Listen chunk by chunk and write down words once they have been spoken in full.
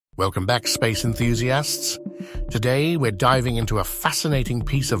Welcome back, space enthusiasts. Today, we're diving into a fascinating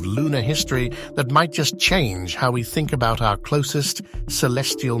piece of lunar history that might just change how we think about our closest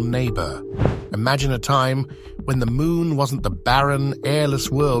celestial neighbor. Imagine a time when the moon wasn't the barren, airless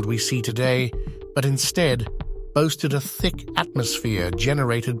world we see today, but instead boasted a thick atmosphere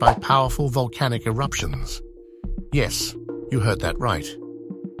generated by powerful volcanic eruptions. Yes, you heard that right.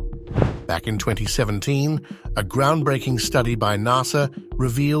 Back in 2017, a groundbreaking study by NASA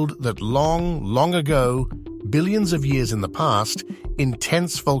revealed that long ago, billions of years in the past,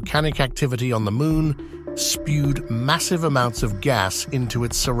 intense volcanic activity on the moon spewed massive amounts of gas into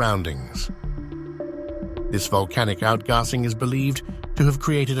its surroundings. This volcanic outgassing is believed to have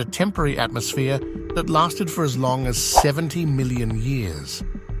created a temporary atmosphere that lasted for as long as 70 million years.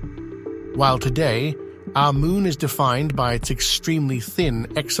 While today, our moon is defined by its extremely thin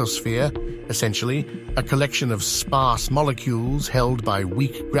exosphere, essentially a collection of sparse molecules held by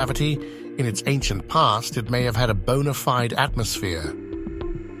weak gravity. In its ancient past, it may have had a bona fide atmosphere.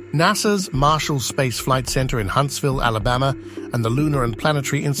 NASA's Marshall Space Flight Center in Huntsville, Alabama, and the Lunar and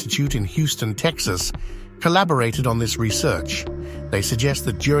Planetary Institute in Houston, Texas, collaborated on this research. They suggest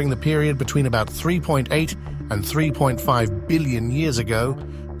that during the period between about 3.8 and 3.5 billion years ago,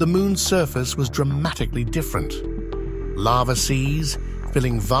 the moon's surface was dramatically different. Lava seas,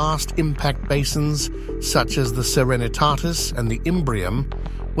 filling vast impact basins such as the Serenitatis and the Imbrium,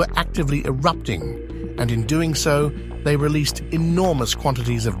 were actively erupting, and in doing so, they released enormous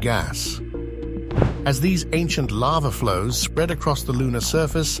quantities of gas. As these ancient lava flows spread across the lunar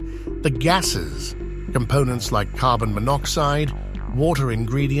surface, the gases, components like carbon monoxide, water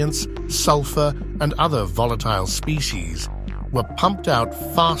ingredients, sulfur, and other volatile species, were pumped out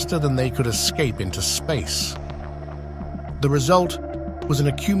faster than they could escape into space. The result was an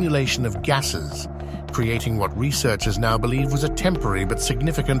accumulation of gases, creating what researchers now believe was a temporary but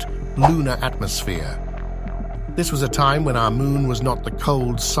significant lunar atmosphere. This was a time when our moon was not the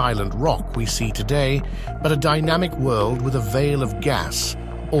cold, silent rock we see today, but a dynamic world with a veil of gas,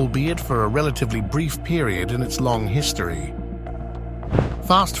 albeit for a relatively brief period in its long history.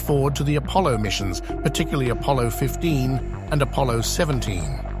 Fast forward to the Apollo missions, particularly Apollo 15 and Apollo 17.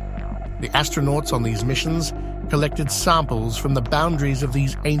 The astronauts on these missions collected samples from the boundaries of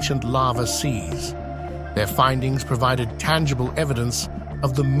these ancient lava seas. Their findings provided tangible evidence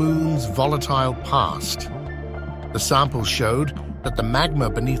of the moon's volatile past. The samples showed that the magma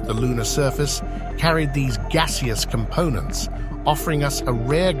beneath the lunar surface carried these gaseous components, offering us a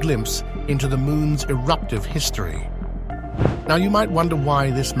rare glimpse into the moon's eruptive history. Now, you might wonder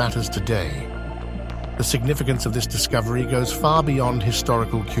why this matters today. The significance of this discovery goes far beyond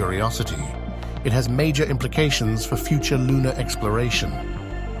historical curiosity. It has major implications for future lunar exploration.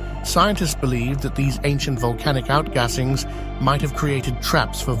 Scientists believe that these ancient volcanic outgassings might have created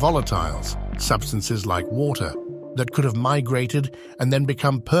traps for volatiles, substances like water, that could have migrated and then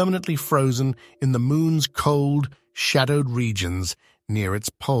become permanently frozen in the moon's cold, shadowed regions near its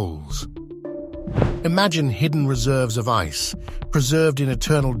poles. Imagine hidden reserves of ice, preserved in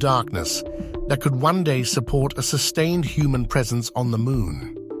eternal darkness, that could one day support a sustained human presence on the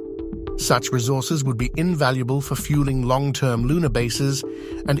moon. Such resources would be invaluable for fueling long-term lunar bases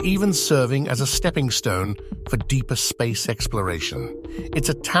and even serving as a stepping stone for deeper space exploration. It's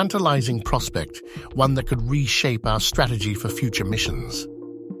a tantalizing prospect, one that could reshape our strategy for future missions.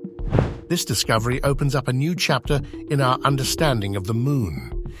 This discovery opens up a new chapter in our understanding of the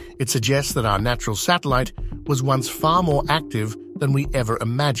moon. It suggests that our natural satellite was once far more active than we ever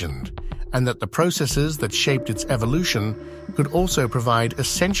imagined, and that the processes that shaped its evolution could also provide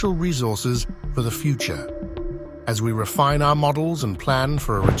essential resources for the future. As we refine our models and plan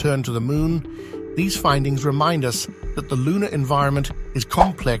for a return to the moon, these findings remind us that the lunar environment is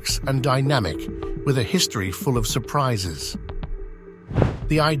complex and dynamic, with a history full of surprises.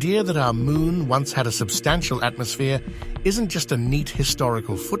 The idea that our moon once had a substantial atmosphere isn't just a neat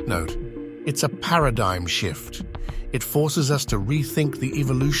historical footnote, it's a paradigm shift. It forces us to rethink the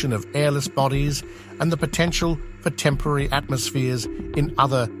evolution of airless bodies and the potential for temporary atmospheres in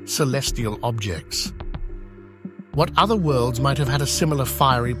other celestial objects. What other worlds might have had a similar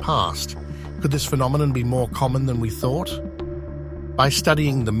fiery past? Could this phenomenon be more common than we thought? By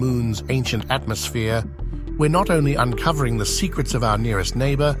studying the moon's ancient atmosphere, we're not only uncovering the secrets of our nearest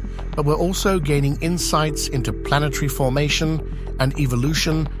neighbor, but we're also gaining insights into planetary formation and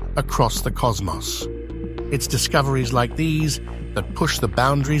evolution across the cosmos. It's discoveries like these that push the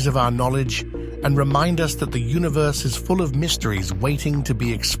boundaries of our knowledge and remind us that the universe is full of mysteries waiting to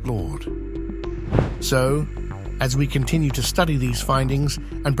be explored. So, as we continue to study these findings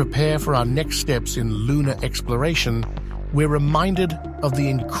and prepare for our next steps in lunar exploration, we're reminded of the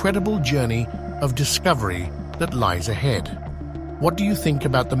incredible journey of discovery that lies ahead. What do you think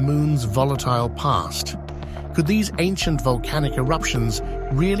about the moon's volatile past? Could these ancient volcanic eruptions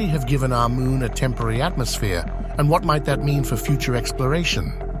really have given our moon a temporary atmosphere? And what might that mean for future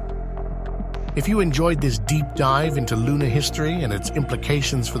exploration? If you enjoyed this deep dive into lunar history and its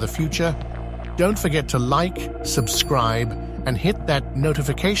implications for the future, don't forget to like, subscribe, and hit that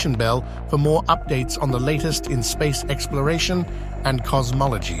notification bell for more updates on the latest in space exploration and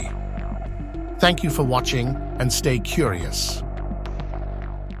cosmology. Thank you for watching, and stay curious.